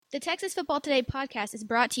The Texas Football Today podcast is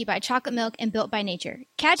brought to you by Chocolate Milk and Built by Nature.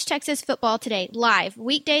 Catch Texas Football Today live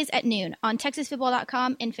weekdays at noon on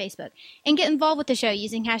TexasFootball.com and Facebook. And get involved with the show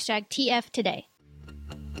using hashtag TFToday.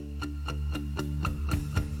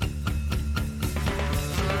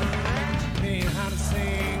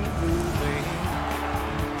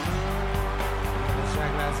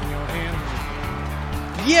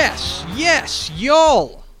 Yes,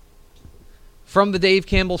 y'all! From the Dave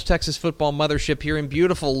Campbell's Texas Football Mothership here in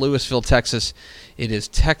beautiful Lewisville, Texas, it is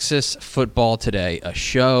Texas Football Today, a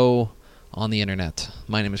show on the internet.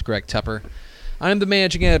 My name is Greg Tepper. I am the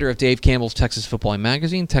managing editor of Dave Campbell's Texas Football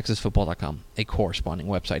magazine, TexasFootball.com, a corresponding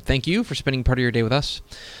website. Thank you for spending part of your day with us,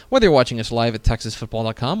 whether you're watching us live at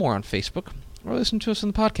TexasFootball.com or on Facebook, or listen to us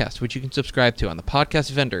on the podcast, which you can subscribe to on the podcast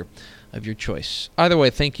vendor of your choice. Either way,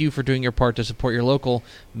 thank you for doing your part to support your local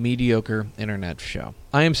mediocre internet show.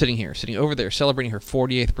 I am sitting over there, celebrating her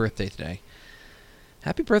 48th birthday today.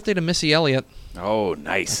 Happy birthday to Missy Elliott. Oh,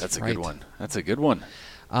 nice. That's a right. good one. That's a good one.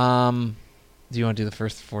 Do you want to do the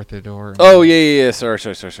first fourth of the door? Oh, yeah. Sorry.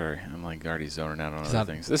 I'm like already zoning out on other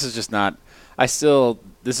things. This is just not.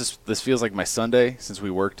 This feels like my Sunday since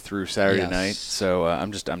we worked through Saturday night. So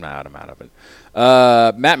I'm out of it.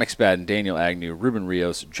 Matt McSpadden, Daniel Agnew, Ruben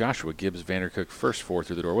Rios, Joshua Gibbs, Vandercook, first four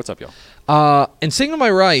through the door. What's up, y'all? And sitting to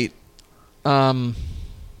my right, well,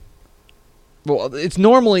 it's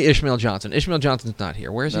normally Ishmael Johnson. Ishmael Johnson's not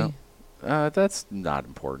here. Where is he? That's not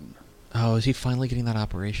important. Oh, is he finally getting that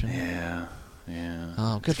operation? Yeah.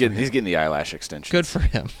 Oh, good for him. He's getting the eyelash extension. Good for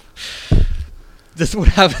him. This is what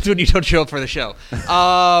happens when you don't show up for the show.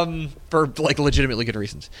 For, legitimately good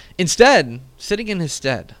reasons. Instead, sitting in his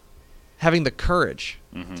stead, having the courage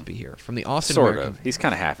to be here from the Austin American. He's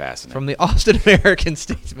kind of half-assing it. From the Austin American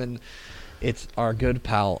Statesman, it's our good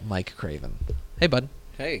pal, Mike Craven. Hey, bud.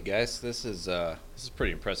 Hey, guys. This is a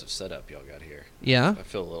pretty impressive setup y'all got here. Yeah? I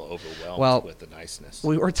feel a little overwhelmed with the niceness.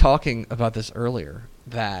 We were talking about this earlier,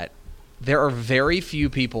 that there are very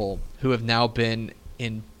few people who have now been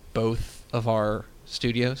in both of our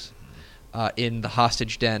studios, in the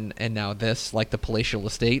Hostage Den and now this, like the palatial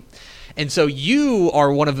estate. And so you're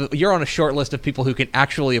on a short list of people who can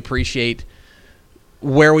actually appreciate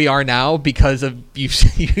where we are now because of you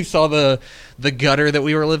saw the gutter that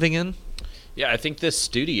we were living in. Yeah, I think this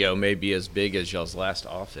studio may be as big as y'all's last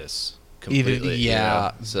office completely.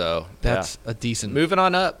 Yeah. So that's a decent. Moving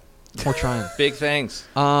on up. We're trying. Big things.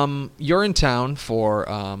 You're in town for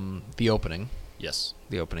the opening. Yes.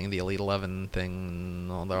 The opening, the Elite 11 thing,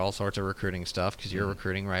 all sorts of recruiting stuff, because you're a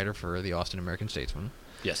recruiting writer for the Austin American Statesman.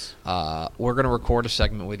 Yes. We're going to record a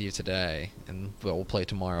segment with you today, and we'll play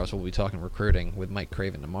tomorrow, so we'll be talking recruiting with Mike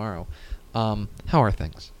Craven tomorrow. How are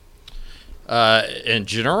things? In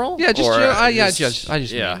general? Yeah, just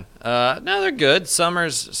mean. No, they're good.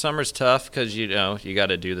 Summer's tough because, you got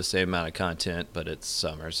to do the same amount of content, but it's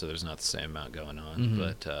summer, so there's not the same amount going on. Mm-hmm.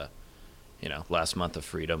 But, last month of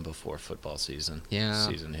freedom before football season. Yeah.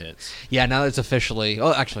 Season hits. Yeah, now it's officially.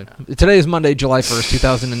 Oh, actually, today is Monday, July 1st,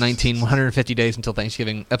 2019. 150 days until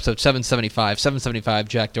Thanksgiving. Episode 775. 775.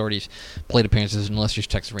 Jack Doherty's plate appearances in Lester's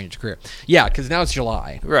Texas Rangers career. Yeah, because now it's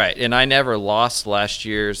July. Right, and I never lost last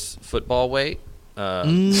year's football weight.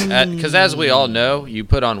 Because as we all know, you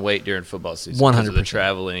put on weight during football season. 100%. Because of the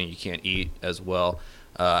traveling, you can't eat as well.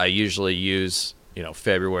 I usually use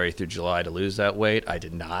February through July to lose that weight. I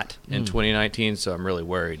did not in 2019, so I'm really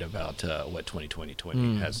worried about what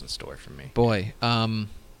 2020 has in store for me. Boy,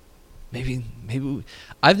 maybe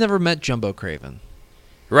I've never met Jumbo Craven.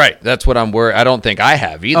 Right, that's what I'm worried. I don't think I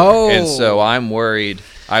have either, and so Oh. I'm worried.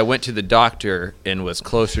 I went to the doctor and was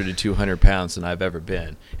closer to 200 pounds than I've ever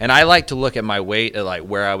been. And I like to look at my weight at like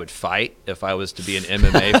where I would fight if I was to be an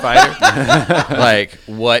MMA fighter. Like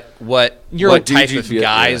what type of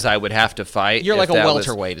guys I would have to fight. You're like a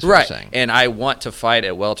welterweight, is what right. you're saying. And I want to fight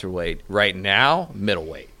at welterweight. Right now,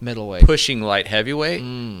 middleweight. Pushing light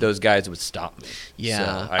heavyweight, those guys would stop me. Yeah.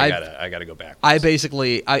 So I gotta go back. I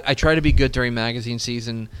try to be good during magazine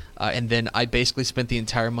season, and then I basically spent the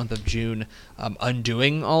entire month of June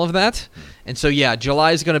undoing all of that. And so, yeah,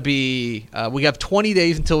 July is going to be we have 20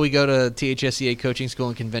 days until we go to THSCA Coaching School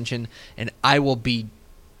and Convention, and I will be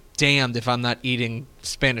damned if I'm not eating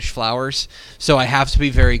Spanish flowers. So I have to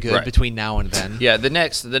be very good between now and then. Yeah, the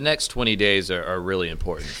next 20 days are really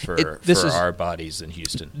important for our bodies in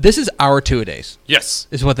Houston. This is our 2-a-days. Yes.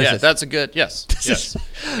 Is what this is. That's a good, yes.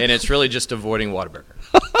 And it's really just avoiding Whataburger.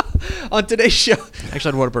 On today's show,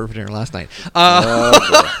 actually I had Whataburger for dinner last night.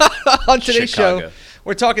 On today's show,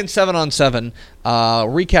 we're talking 7-on-7,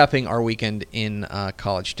 recapping our weekend in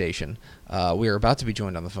College Station. We are about to be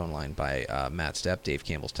joined on the phone line by Matt Stepp, Dave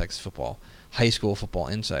Campbell's Texas Football High School Football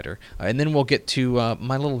Insider. And then we'll get to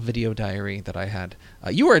my little video diary that I had.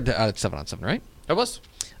 You were at 7 on 7, right? I was.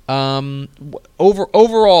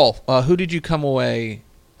 Overall, who did you come away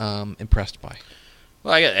impressed by?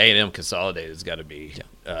 Well, I got A&M Consolidated has got to be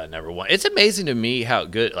number one. It's amazing to me how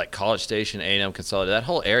good, like College Station, A&M Consolidated, that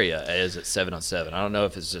whole area is at 7 on 7. I don't know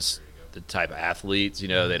if it's just the type of athletes, they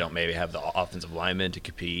don't maybe have the offensive linemen to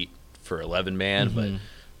compete for 11-man, but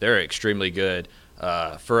they're extremely good.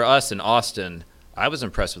 For us in Austin, I was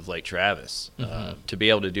impressed with Lake Travis. To be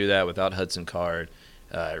able to do that without Hudson Card,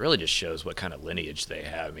 it really just shows what kind of lineage they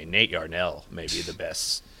have. I mean, Nate Yarnell may be the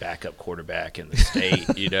best backup quarterback in the state,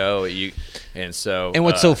 And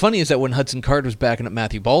what's so funny is that when Hudson Card was backing up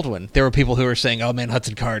Matthew Baldwin, there were people who were saying, "Oh man,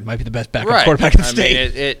 Hudson Card might be the best backup quarterback in the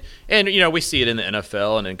state." We see it in the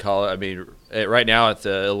NFL and in college. I mean, right now at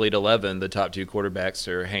the Elite 11, the top two quarterbacks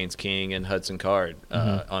are Haynes King and Hudson Card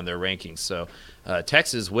on their rankings. So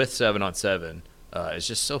Texas with 7 on 7. Is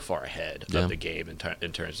just so far ahead of the game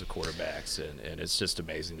in terms of quarterbacks, and it's just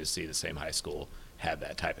amazing to see the same high school have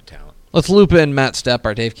that type of talent. Let's loop in Matt Stepp,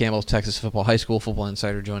 our Dave Campbell's Texas Football High School Football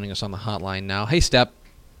Insider, joining us on the hotline now. Hey, Stepp.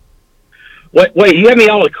 Wait, you have me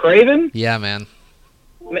on with Craven? Yeah, man.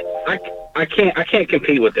 I can't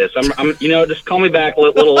compete with this. I'm just call me back a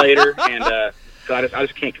little later, and I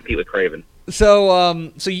just can't compete with Craven.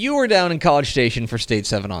 So you were down in College Station for State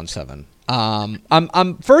 7 on 7.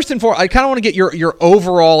 I'm first and foremost, I kind of want to get your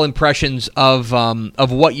overall impressions of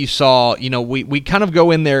what you saw. We kind of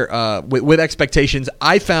go in there with expectations.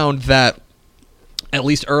 I found that at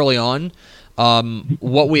least early on,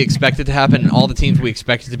 what we expected to happen, and all the teams we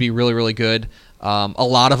expected to be really, really good, a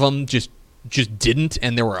lot of them just didn't,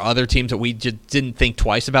 and there were other teams that we just didn't think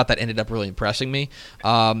twice about that ended up really impressing me.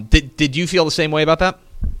 Did you feel the same way about that?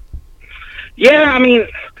 Yeah, I mean,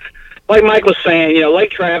 like Mike was saying,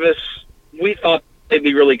 Lake Travis, we thought they'd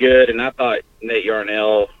be really good, and I thought Nate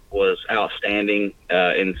Yarnell was outstanding.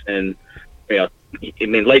 Lake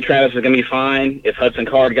Travis is going to be fine. If Hudson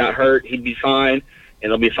Card got hurt, he'd be fine,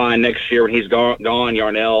 and they'll be fine next year when he's gone.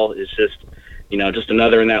 Yarnell is just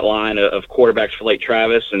another in that line of quarterbacks for Lake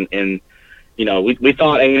Travis, and we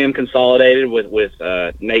thought A&M Consolidated with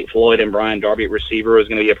Nate Floyd and Brian Darby at receiver was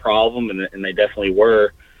going to be a problem, and they definitely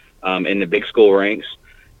were in the big school ranks.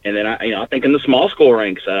 And then I think in the small school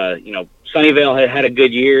ranks, Sunnyvale had a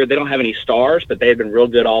good year. They don't have any stars, but they had been real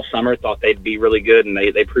good all summer. Thought they'd be really good, and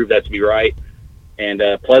they proved that to be right. And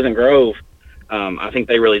Pleasant Grove, I think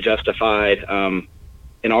they really justified,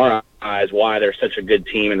 in our eyes, why they're such a good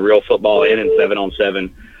team in real football and in 7 on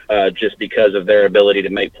 7, just because of their ability to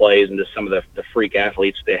make plays and just some of the freak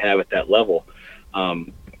athletes they have at that level.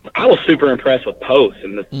 I was super impressed with Poth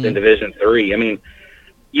in Division III. I mean,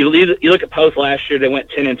 you look at Poth last year; they went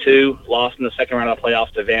 10-2, lost in the second round of the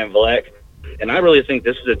playoffs to Van Vleck. And I really think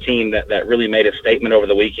this is a team that really made a statement over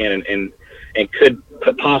the weekend and could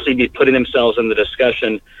possibly be putting themselves in the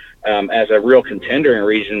discussion as a real contender in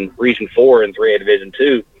Region 4 and 3A Division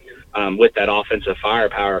 2 with that offensive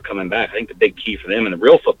firepower coming back. I think the big key for them in the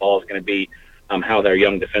real football is going to be how their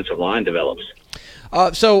young defensive line develops.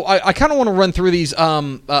 So I kind of want to run through these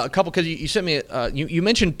a couple, because you sent me you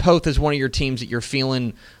mentioned Poth as one of your teams that you're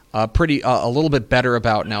feeling pretty a little bit better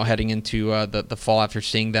about now heading into the fall after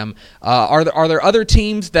seeing them. Are there other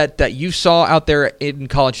teams that you saw out there in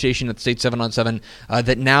College Station at State 7 on 7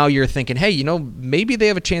 that now you're thinking, hey, maybe they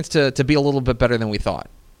have a chance to be a little bit better than we thought?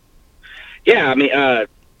 Yeah, I mean,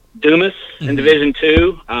 Dumas in Division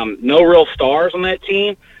 2, no real stars on that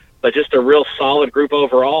team, but just a real solid group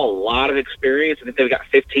overall, a lot of experience. I think they've got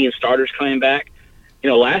 15 starters coming back.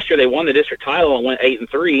 Last year they won the district title and went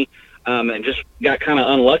 8-3. And just got kind of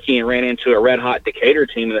unlucky and ran into a red-hot Decatur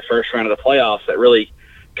team in the first round of the playoffs that really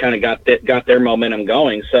kind of got their momentum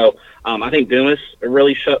going. So I think Dumas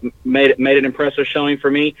really made an impressive showing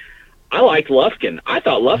for me. I liked Lufkin. I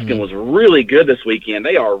thought Lufkin was really good this weekend.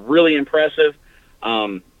 They are really impressive.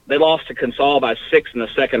 They lost to Consol by 6 in the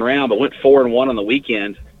second round, but went 4-1 on the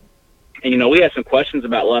weekend. And, we had some questions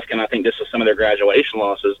about Lufkin, I think, just with some of their graduation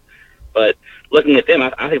losses. But looking at them,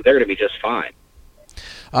 I think they're going to be just fine.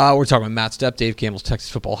 We're talking with Matt Stepp, Dave Campbell's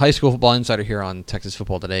Texas Football High School Football Insider here on Texas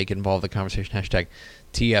Football Today. Get involved in the conversation,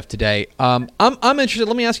 #TF Today. I'm interested.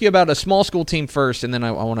 Let me ask you about a small school team first, and then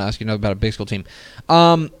I want to ask you about a big school team.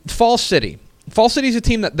 Fall City. Fall City is a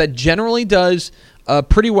team that generally does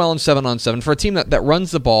pretty well in 7 on 7. For a team that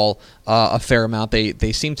runs the ball a fair amount,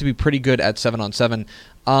 they seem to be pretty good at 7 on 7.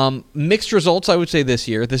 Mixed results, I would say, this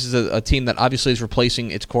year. This is a team that obviously is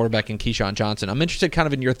replacing its quarterback in Keyshawn Johnson. I'm interested kind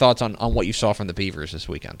of in your thoughts on what you saw from the Beavers this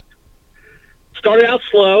weekend. Started out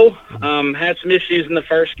slow, had some issues in the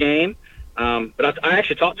first game, But I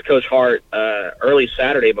actually talked to Coach Hart early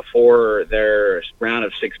Saturday before their round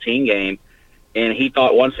of 16 game, and he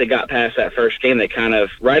thought once they got past that first game, they kind of,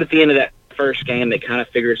 right at the end of that first game, they kind of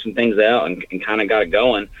figured some things out and kind of got it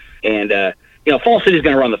going. And, Fall City's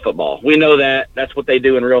going to run the football. We know that. That's what they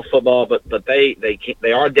do in real football, but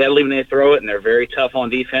they are deadly when they throw it, and they're very tough on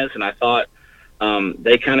defense, and I thought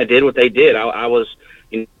they kind of did what they did. I was,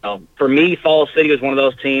 for me, Fall City was one of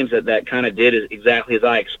those teams that kind of did exactly as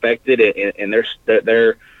I expected, and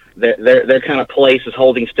their kind of place is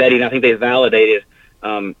holding steady, and I think they validated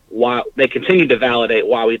why they continue to validate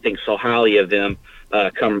why we think so highly of them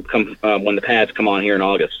come when the pads come on here in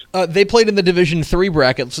August. They played in the Division III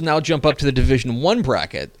bracket. Let's now jump up to the Division I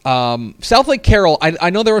bracket. Southlake Carroll, I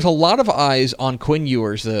know there was a lot of eyes on Quinn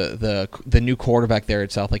Ewers, the new quarterback there at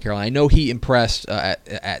Southlake Carroll. I know he impressed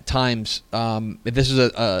at times. This is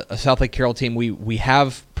a Southlake Carroll team we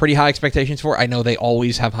have pretty high expectations for. I know they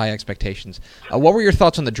always have high expectations. What were your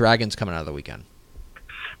thoughts on the Dragons coming out of the weekend?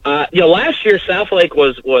 Last year Southlake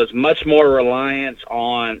was much more reliant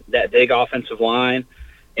on that big offensive line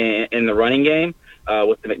in the running game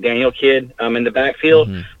with the McDaniel kid in the backfield.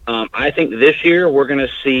 Mm-hmm. I think this year we're going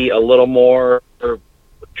to see a little more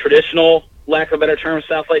traditional, lack of a better term,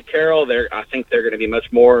 Southlake Carroll. I think they're going to be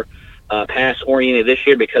much more pass-oriented this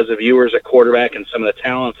year because of Ewers at quarterback and some of the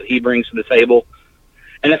talents that he brings to the table.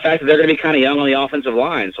 And the fact that they're going to be kind of young on the offensive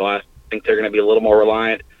line. So I think they're going to be a little more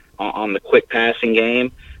reliant on the quick passing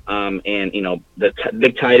game. And the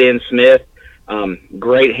big tight end Smith,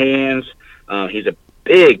 great hands. He's a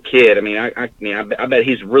big kid. I mean, I bet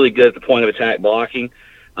he's really good at the point of attack blocking.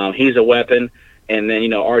 He's a weapon. And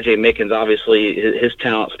then R.J. Mickens, obviously his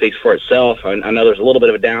talent speaks for itself. I know there's a little bit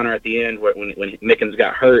of a downer at the end when Mickens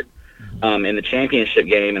got hurt in the championship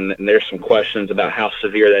game, and there's some questions about how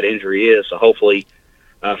severe that injury is. So hopefully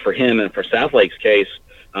for him and for Southlake's case,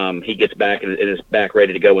 he gets back and is back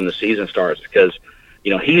ready to go when the season starts, because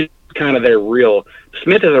he's kind of their real.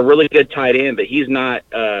 Smith is a really good tight end, but he's not.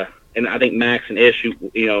 And I think Max and Ish,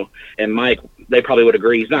 and Mike, they probably would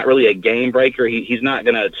agree. He's not really a game breaker. He's not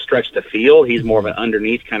going to stretch the field. He's more of an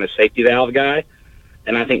underneath kind of safety valve guy.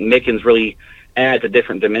 And I think Mickens really adds a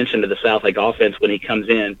different dimension to the Southlake offense when he comes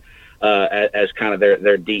in as kind of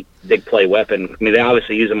their deep, big play weapon. I mean, they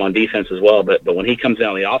obviously use him on defense as well, but when he comes in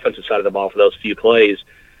on the offensive side of the ball for those few plays,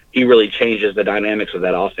 he really changes the dynamics of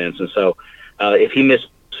that offense. And so if he missed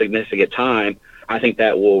significant time, I think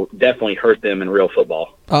that will definitely hurt them in real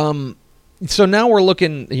football. So now we're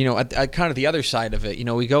looking, at kind of the other side of it.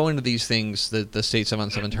 We go into these things, the state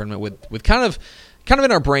 7-on-7 tournament with kind of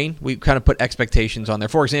in our brain, we kind of put expectations on there.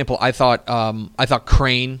 For example, I thought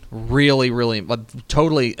Crane really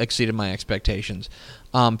totally exceeded my expectations.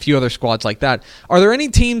 A few other squads like that. Are there any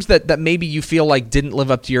teams that maybe you feel like didn't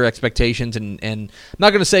live up to your expectations? And I'm not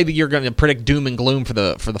going to say that you're going to predict doom and gloom for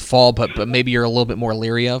the fall, but maybe you're a little bit more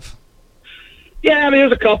leery of? Yeah, I mean,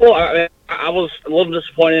 there's a couple. I was a little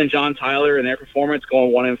disappointed in John Tyler and their performance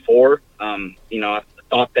going 1-4. I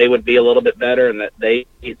thought they would be a little bit better, and that they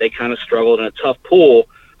kind of struggled in a tough pool,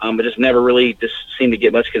 but just never really just seemed to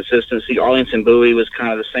get much consistency. Arlington Bowie was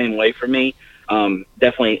kind of the same way for me.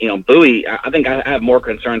 Definitely, Bowie, I think I have more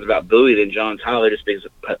concerns about Bowie than John Tyler just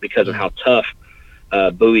because of how tough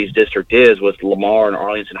Bowie's district is with Lamar and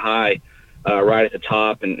Arlington High right at the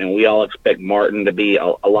top, and we all expect Martin to be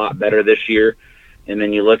a lot better this year. And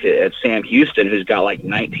then you look at Sam Houston, who's got like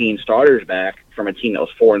 19 starters back from a team that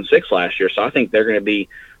was 4-6 last year. So I think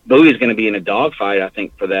Bowie's going to be in a dogfight, I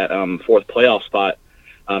think, for that fourth playoff spot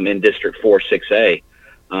in District 4 6A.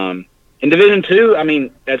 In Division II, I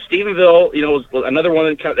mean, at Stephenville, was another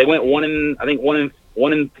one. They went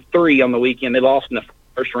 1-3 on the weekend. They lost in the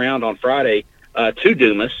first round on Friday to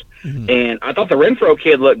Dumas. Mm-hmm. And I thought the Renfro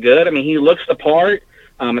kid looked good. I mean, he looks the part.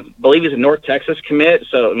 I believe he's a North Texas commit,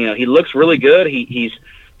 so he looks really good. He's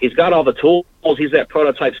got all the tools. He's that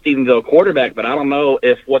prototype Stephenville quarterback, but I don't know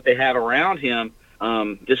if what they have around him,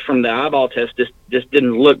 just from the eyeball test, just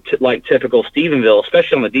didn't look like typical Stephenville,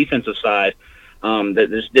 especially on the defensive side. That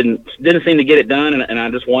just didn't seem to get it done, and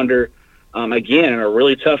I just wonder, again, in a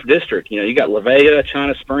really tough district. You got La Vega,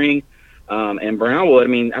 China Spring, and Brownwood. I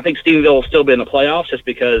mean, I think Stephenville will still be in the playoffs just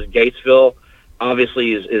because Gatesville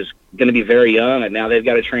obviously is going to be very young, and now they've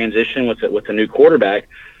got to transition with the new quarterback.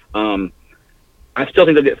 I still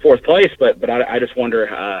think they'll get fourth place, but I just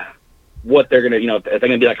wonder what they're going to, if they're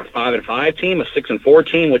going to be like a 5-5 team, a 6-4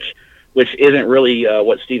 team, which isn't really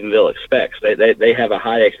what Stephenville expects. They have a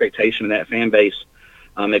high expectation, and that fan base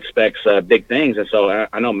expects big things. And so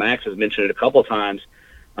I know Max has mentioned it a couple of times.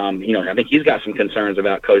 I think he's got some concerns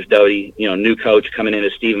about Coach Doty, new coach coming into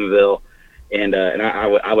Stephenville, And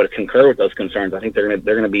I would concur with those concerns. I think they're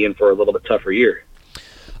gonna be in for a little bit tougher year.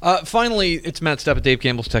 Finally, it's Matt Stepp at Dave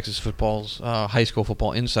Campbell's Texas Football's high school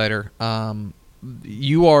football insider.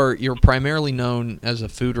 You're primarily known as a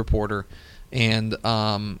food reporter, and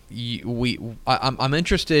I'm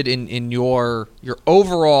interested in your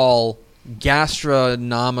overall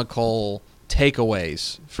gastronomical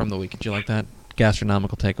takeaways from the week. Did you like that?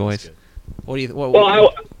 Gastronomical takeaways. What do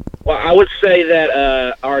you? I would say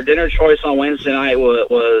that our dinner choice on Wednesday night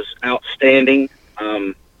was outstanding,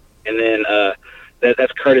 and then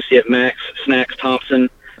that's courtesy of Max Snacks Thompson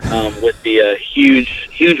with the huge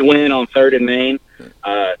win on 3rd and Main.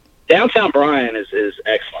 Downtown Bryan is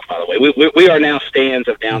excellent, by the way. We are now stands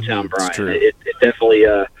of Downtown Bryan. It definitely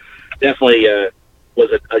was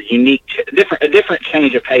a unique, different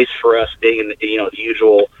change of pace for us, being in the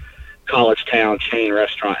usual college town chain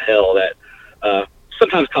restaurant hell that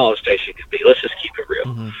sometimes College Station can be. Let's just keep it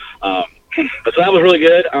real. But so that was really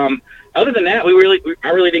good. Other than that, I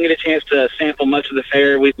really didn't get a chance to sample much of the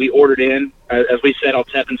fare. We ordered in, as we said on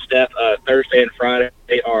Tep and Step, Thursday and Friday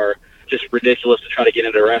are just ridiculous to try to get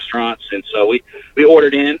into restaurants, and so we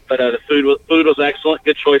ordered in. But the food was excellent,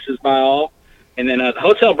 good choices by all. And then the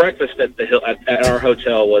hotel breakfast at our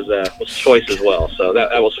hotel was choice as well, so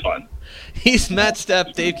that was fun. He's Matt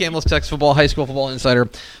Stepp, Dave Campbell's Texas Football High School Football Insider.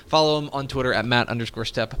 Follow him on Twitter at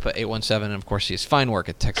Matt_Stepp, put 817, and of course he has fine work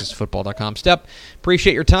at TexasFootball.com. Stepp,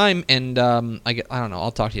 appreciate your time, and I don't know,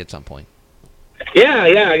 I'll talk to you at some point. Yeah,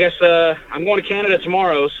 I guess I'm going to Canada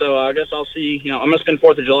tomorrow, so I guess I'll see. I'm going to spend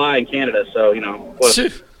 4th of July in Canada, so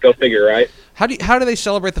go figure, right? How do they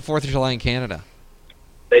celebrate the 4th of July in Canada?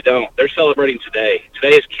 They don't. They're celebrating today.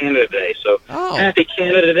 Today is Canada Day, so happy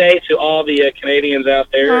Canada Day to all the Canadians out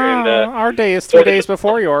there. And our day is 3 days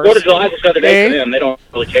before yours. 4th of July is another day for them. They don't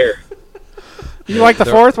really care. You like the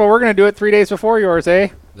 4th? Well, we're going to do it 3 days before yours, eh?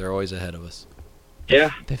 They're always ahead of us.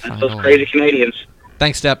 Yeah, that's those crazy Canadians.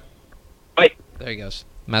 Thanks, Stepp. Bye. There he goes.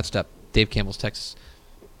 Matt Stepp, Dave Campbell's Texas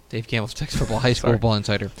Football High School Football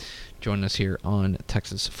Insider. Joining us here on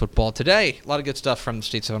Texas Football Today. A lot of good stuff from the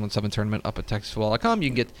State 7-on-7 tournament up at TexasFootball.com. You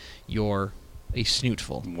can get a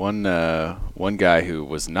snootful. One guy who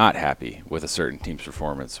was not happy with a certain team's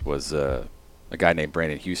performance was a guy named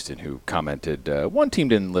Brandon Houston, who commented, one team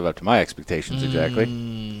didn't live up to my expectations exactly.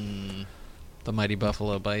 The mighty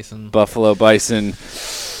Buffalo Bison.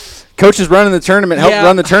 Coach is running the tournament, helped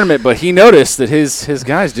run the tournament, but he noticed that his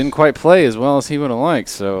guys didn't quite play as well as he would have liked.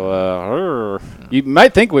 So you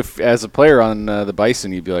might think, as a player on the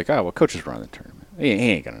Bison, you'd be like, oh, well, Coach is running the tournament. He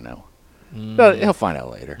ain't going to know. But he'll find out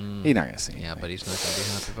later. He's not going to see anything. Yeah, but he's not going to be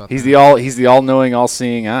happy about that. He's the all-knowing,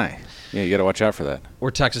 all-seeing eye. Yeah, you got to watch out for that.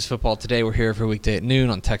 We're Texas Football Today. We're here every weekday at noon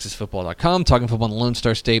on TexasFootball.com, talking football in the Lone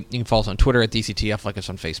Star State. You can follow us on Twitter at DCTF, like us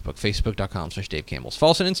on Facebook, Facebook.com/Dave Campbell's.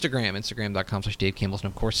 Follow us on Instagram, Instagram.com/Dave Campbell's.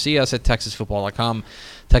 And, of course, see us at TexasFootball.com,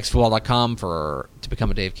 TexasFootball.com to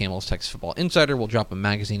become a Dave Campbell's Texas Football Insider. We'll drop a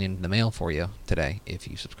magazine in the mail for you today if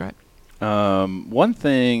you subscribe. One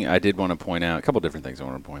thing I did want to point out, a couple different things I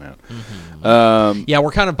want to point out. Yeah,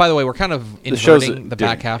 we're kind of inverting the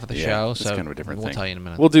back half of the show, so kind of a different we'll thing. tell you in a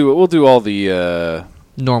minute. We'll do all the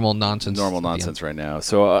normal nonsense right now.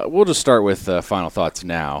 So we'll just start with final thoughts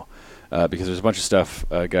now, because there's a bunch of stuff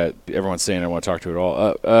got everyone's saying I want to talk to it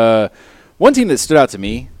all. One team that stood out to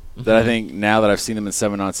me that I think, now that I've seen them in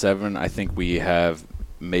 7-on-7, I think we have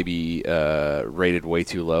maybe rated way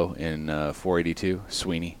too low in 482.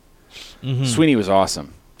 Sweeney. Sweeney was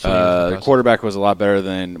awesome. The quarterback was a lot better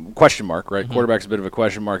than question mark, right? Quarterback's a bit of a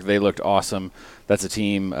question mark. They looked awesome. That's a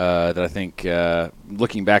team that I think,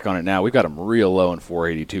 looking back on it now, we've got them real low in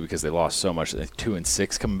 482 because they lost so much.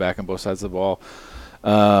 2-6 coming back on both sides of the ball.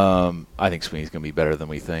 I think Sweeney's going to be better than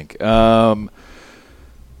we think. Ember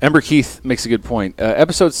Keith makes a good point.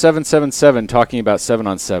 Episode 777 talking about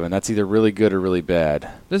 7-on-7. That's either really good or really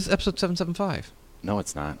bad. This is episode 775. No,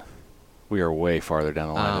 it's not. We are way farther down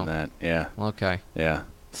the line than that. Yeah. Okay. Yeah.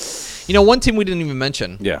 One team we didn't even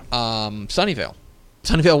mention. Yeah. Sunnyvale.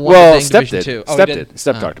 Sunnyvale won Division 2. Step did.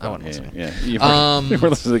 Step talked about it. Yeah. You were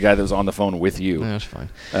listening to the guy that was on the phone with you. That's fine.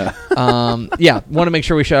 Want to make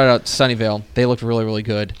sure we shout out Sunnyvale. They looked really, really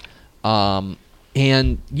good. Overall,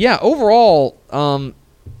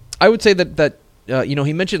 I would say that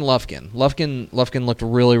he mentioned Lufkin. Lufkin looked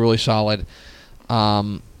really, really solid.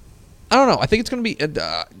 I don't know. I think it's going to be,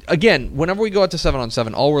 again, whenever we go out to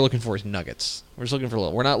 7-on-7, all we're looking for is nuggets. We're just looking for a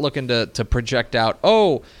little. We're not looking to project out,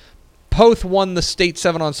 Poth won the state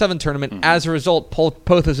 7-on-7 tournament. As a result,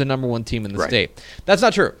 Poth is the number one team in the state. That's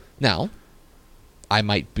not true. Now, I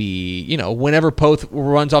might be, whenever Poth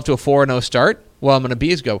runs off to a 4-0 start, what I'm going to be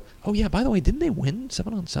is go, oh, yeah, by the way, didn't they win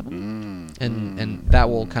 7-on-7? And that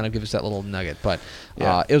will kind of give us that little nugget. But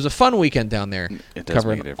it was a fun weekend down there,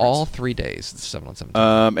 covering all 3 days of the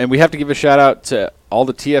 7-on-7. And we have to give a shout-out to all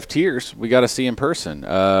the TFTers we got to see in person.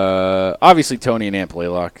 Obviously, Tony and Aunt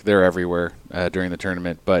Blaylock, they're everywhere during the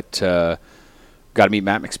tournament. But got to meet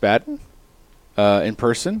Matt McSpadden in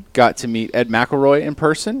person. Got to meet Ed McElroy in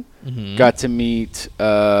person. Got to meet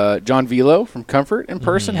John Velo from Comfort in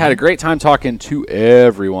person. Had a great time talking to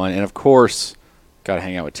everyone. And, of course, got to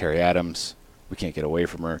hang out with Terry Adams. We can't get away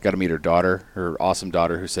from her. Got to meet her daughter, her awesome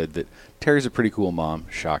daughter, who said that Terry's a pretty cool mom.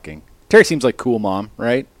 Shocking. Terry seems like cool mom,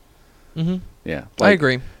 right? Yeah. I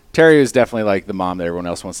agree. Terry is definitely like the mom that everyone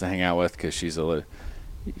else wants to hang out with because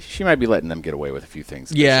she might be letting them get away with a few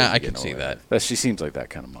things. Yeah, I can see that. She seems like that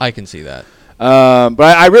kind of mom. I can see that.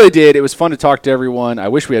 But I really did. It was fun to talk to everyone. I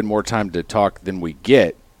wish we had more time to talk than we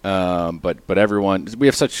get. But everyone, we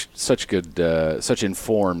have such good, such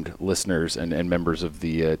informed listeners and members of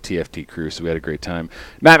the TFT crew, so we had a great time.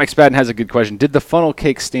 Matt McSpadden has a good question. Did the funnel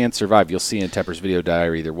cake stand survive? You'll see in Tepper's video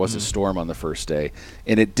diary there was a storm on the first day,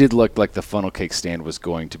 and it did look like the funnel cake stand was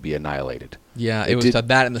going to be annihilated. Yeah, it was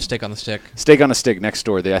that and the steak on the stick. Steak on a stick next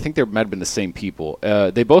door. I think there might have been the same people.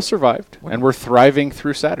 They both survived and were thriving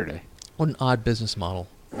through Saturday. What an odd business model.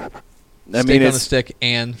 I Steak mean, on the stick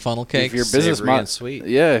and funnel cake. If your business model, sweet.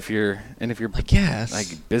 Yeah, if your I guess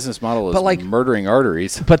like business model is but like murdering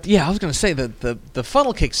arteries. But yeah, I was gonna say that the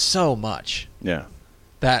funnel cake's so much. Yeah.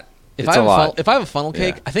 That if It's I a lot. if I have a funnel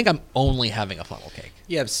cake, Yeah. I think I'm only having a funnel cake.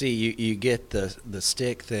 Yeah, see, you get the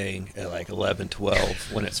stick thing at like 11,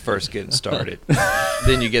 12 when it's first getting started.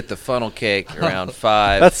 Then you get the funnel cake around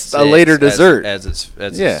 5. That's 6, a later dessert. as it's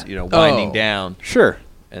Yeah. winding down, Sure.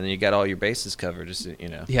 and then you got all your bases covered. Just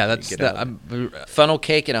Yeah, that's get that. out of funnel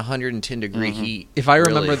cake in 110 degree heat. If I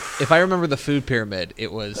really. remember the food pyramid,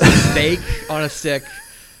 it was steak on a stick,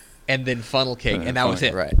 and then funnel cake, and that was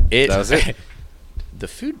it. Right. That was it. The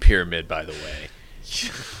food pyramid, by the way.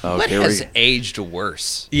 What has aged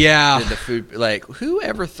worse? Yeah. Than the food, like, who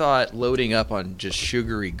ever thought loading up on just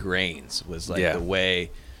sugary grains was like the way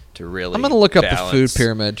to really? I'm gonna look up the food balance-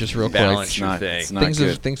 pyramid just real quick. balance your thing. It's not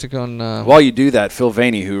good. Things are going. While you do that, Phil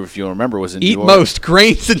Vaney, who, if you'll remember, was in Eat New Orleans. most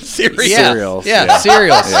grains and cereals. Cereals. Yeah,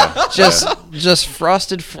 cereals. Yeah. Just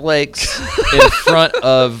frosted flakes in front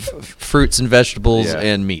of fruits and vegetables Yeah.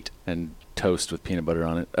 and meat. And toast with peanut butter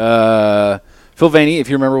on it. Phil Vaney, if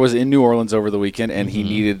you remember, was in New Orleans over the weekend, and he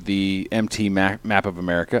needed the MT map of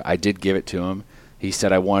America. I did give it to him. He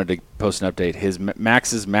said I wanted to post an update. His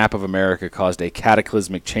Max's map of America caused a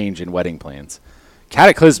cataclysmic change in wedding plans.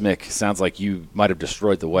 Cataclysmic sounds like you might have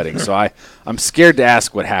destroyed the wedding, so I'm scared to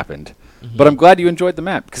ask what happened. But I'm glad you enjoyed the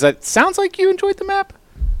map, because it sounds like you enjoyed the map.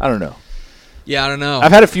 I don't know. Yeah, I don't know.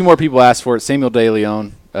 I've had a few more people ask for it. Samuel De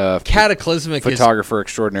Leon, Cataclysmic photographer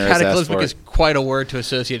extraordinaire, has asked Cataclysmic for is it. quite a word to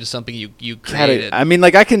associate to something you created. I mean,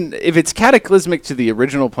 like, if it's cataclysmic to the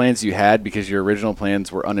original plans you had because your original plans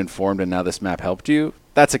were uninformed and now this map helped you,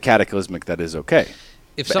 that's a cataclysmic that is okay.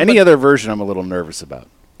 But any other version I'm a little nervous about.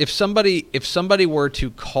 If somebody were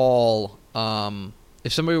to call,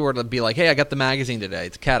 if somebody were to be like, "Hey, I got the magazine today.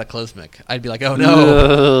 It's cataclysmic," I'd be like, "Oh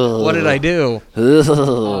no, what did I do?"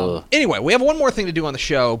 Anyway, we have one more thing to do on the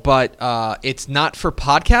show, but it's not for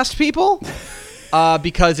podcast people.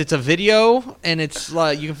 Because it's a video, and it's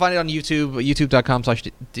you can find it on YouTube,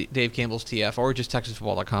 youtube.com/Dave Campbell's TF, or just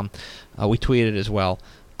TexasFootball.com. We tweet it as well.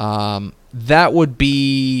 That would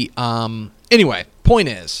be anyway. Point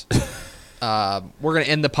is, we're going to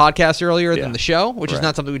end the podcast earlier than the show, which is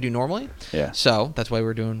not something we do normally. Yeah. So that's why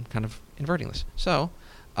we're doing kind of inverting this. So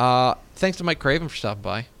thanks to Mike Craven for stopping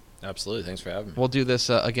by. Absolutely. Thanks for having me. We'll do this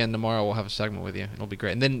again tomorrow. We'll have a segment with you. It'll be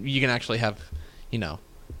great, and then you can actually have, we're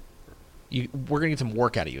going to get some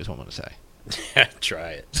work out of you, is what I'm going to say.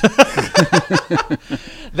 Try it.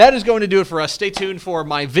 That is going to do it for us. Stay tuned for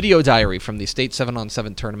my video diary from the State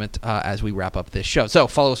 7-on-7 tournament as we wrap up this show. So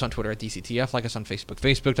follow us on Twitter at DCTF, like us on Facebook,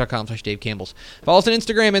 facebook.com/Dave Campbell's. Follow us on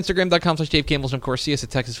Instagram, instagram.com/Dave Campbell's, and of course, see us at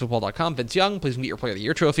TexasFootball.com. Vince Young, please get your Player of the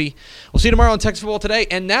Year trophy. We'll see you tomorrow on Texas Football Today.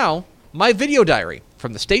 And now, my video diary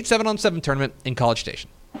from the State 7-on-7 tournament in College Station.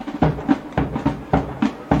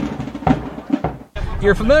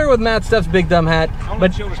 You're familiar with Matt Steff's Big Dumb Hat,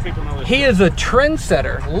 but he is a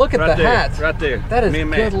trendsetter. Look at the hat. Right there. That is Me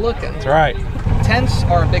and good Matt. looking. That's right. Tents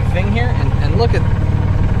are a big thing here, and look at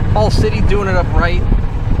Hall City doing it up right.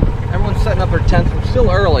 Everyone's setting up their tents. We're still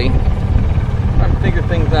early. Trying to figure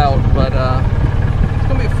things out, but it's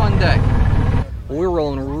going to be a fun day. We're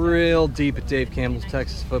rolling real deep at Dave Campbell's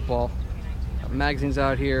Texas Football. Got magazines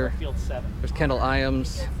out here. There's Kendall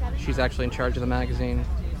Iams. She's actually in charge of the magazine.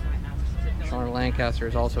 Connor Lancaster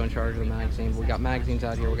is also in charge of the magazine. We got magazines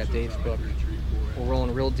out here. We got Dave's book. We're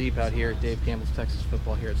rolling real deep out here at Dave Campbell's Texas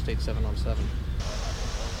Football here at State 7 on 7.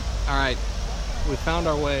 All right, we found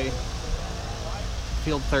our way to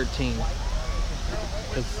Field 13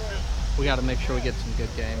 because we got to make sure we get some good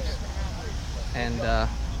games. And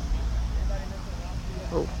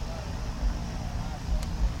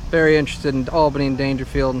very interested in Albany and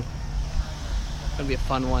Dangerfield. Gonna be a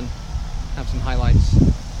fun one. Have some highlights.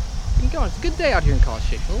 Keep going. It's a good day out here in College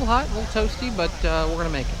Station. A little hot, a little toasty, but we're gonna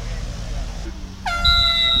make it.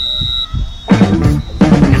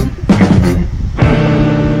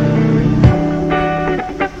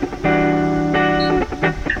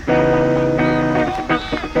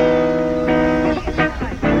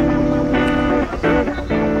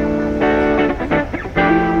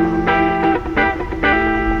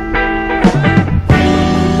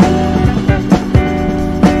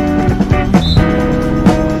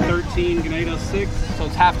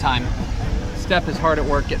 Halftime. Steph is hard at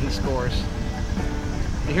work getting the scores.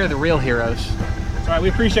 You hear the real heroes. That's right, we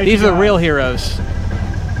appreciate These you are the guys. real heroes.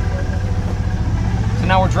 So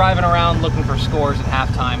now we're driving around looking for scores at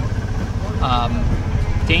halftime.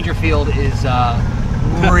 Dangerfield is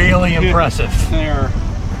really impressive.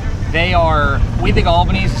 They are, we think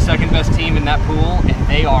Albany's the second best team in that pool, and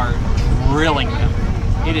they are drilling them.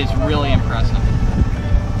 It is really impressive.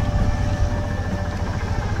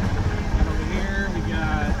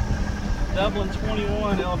 Dublin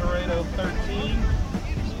 21, El Dorado 13.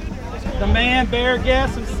 The man, Bear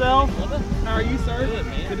Guess himself. How are you, sir? Good,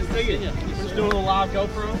 man. Good to see you. We're just doing a little live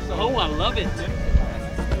GoPro. So. Oh, I love it.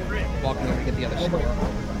 Walking over to get the other score.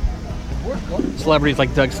 Celebrities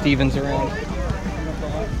like Doug Stevens around.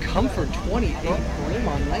 Comfort 28,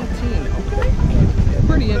 Fremont 19. Okay.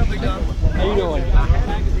 Pretty interesting. How you doing?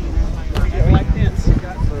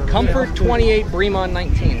 Comfort 28, Bremont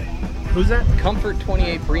 19. Who's that? Comfort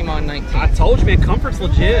 28, Bremont 19. I told you, man, Comfort's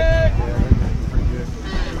legit.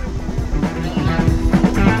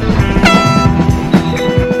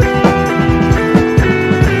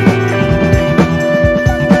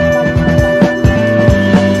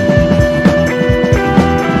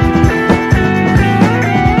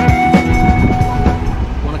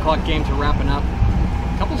 Games are wrapping up.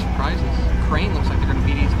 A couple surprises. Crane looks like they're going to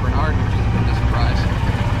beat East Bernard, which is a bit of a surprise.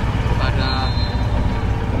 But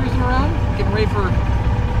cruising around, getting ready for a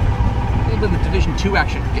little bit of the Division II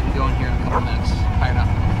action getting going here in a couple minutes. Fired up.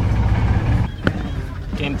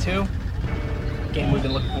 Game 2. Game we've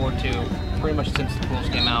been looking forward to pretty much since the pools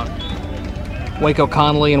came out. Waco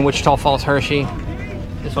Connolly and Wichita Falls Hershey.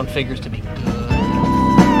 This one figures to be good.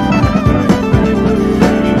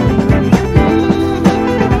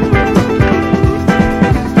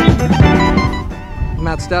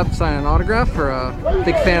 Matt Stepp signing an autograph for a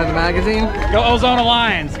big fan of the magazine. Go Ozona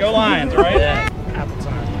Lions. Go Lions, right? Yeah. Apple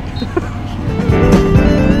time.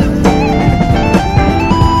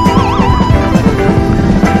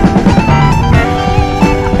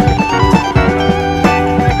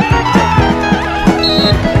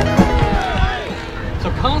 So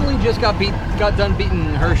Connolly just got done beating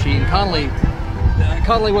Hershey, and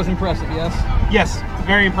Connolly was impressive, yes? Yes,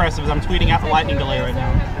 very impressive. I'm tweeting out the lightning delay right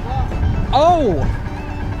now. Oh!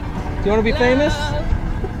 Do you want to be famous?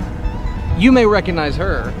 You may recognize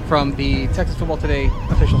her from the Texas Football Today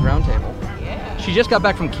Officials Roundtable. Yeah. She just got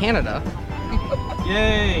back from Canada.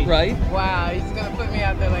 Yay! Right? Wow, he's gonna put me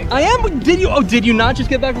out there like that. I am. Did you? Oh, did you not just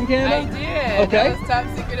get back from Canada? I did. Okay. That was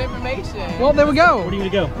top secret information. Well, there we go. Where are you gonna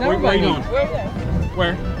go? Never Where are you mind. going?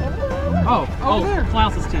 Where? Oh, over there.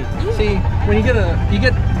 Klaus's team. See, when you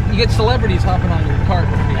get celebrities hopping on your cart.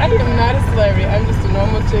 I am not a celebrity. I'm just a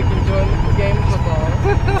normal chick enjoying the game of football.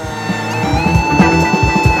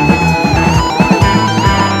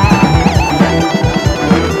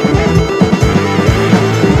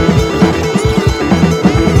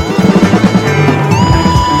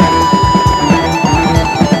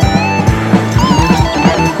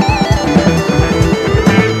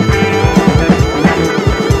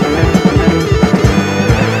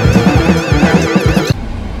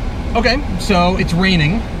 Okay, so it's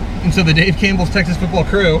raining, and so the Dave Campbell's Texas Football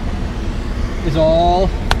crew is all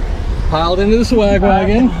piled into the swag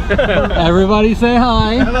wagon. Everybody say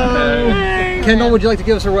hi. Hello. Kendall, would you like to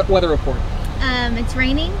give us a weather report? It's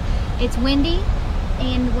raining, it's windy,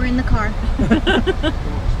 and we're in the car.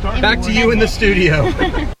 Back to you in the studio.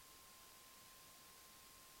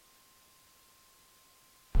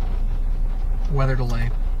 Weather delay,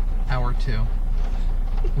 hour 2.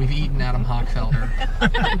 We've eaten Adam Hochfelder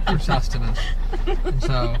for sustenance, and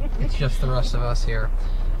so it's just the rest of us here.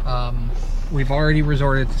 We've already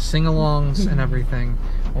resorted to sing-alongs and everything.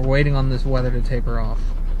 We're waiting on this weather to taper off.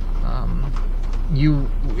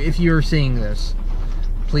 If you're seeing this,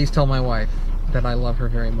 please tell my wife that I love her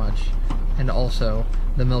very much, and also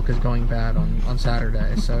the milk is going bad on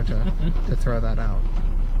Saturday, so to throw that out.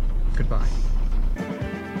 Goodbye.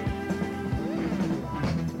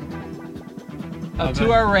 A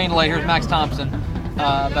 2-hour rain delay. Here's Max Thompson.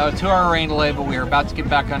 About a 2-hour rain delay, but we are about to get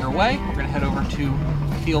back underway. We're going to head over to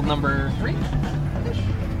field number 3.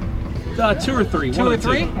 2 or 3. 2 or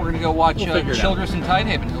 3. We're going to go watch We'll Childress and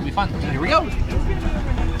Tidehaven. It'll be fun. So here we go.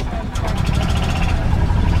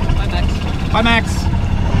 Bye, Max. Bye, Max.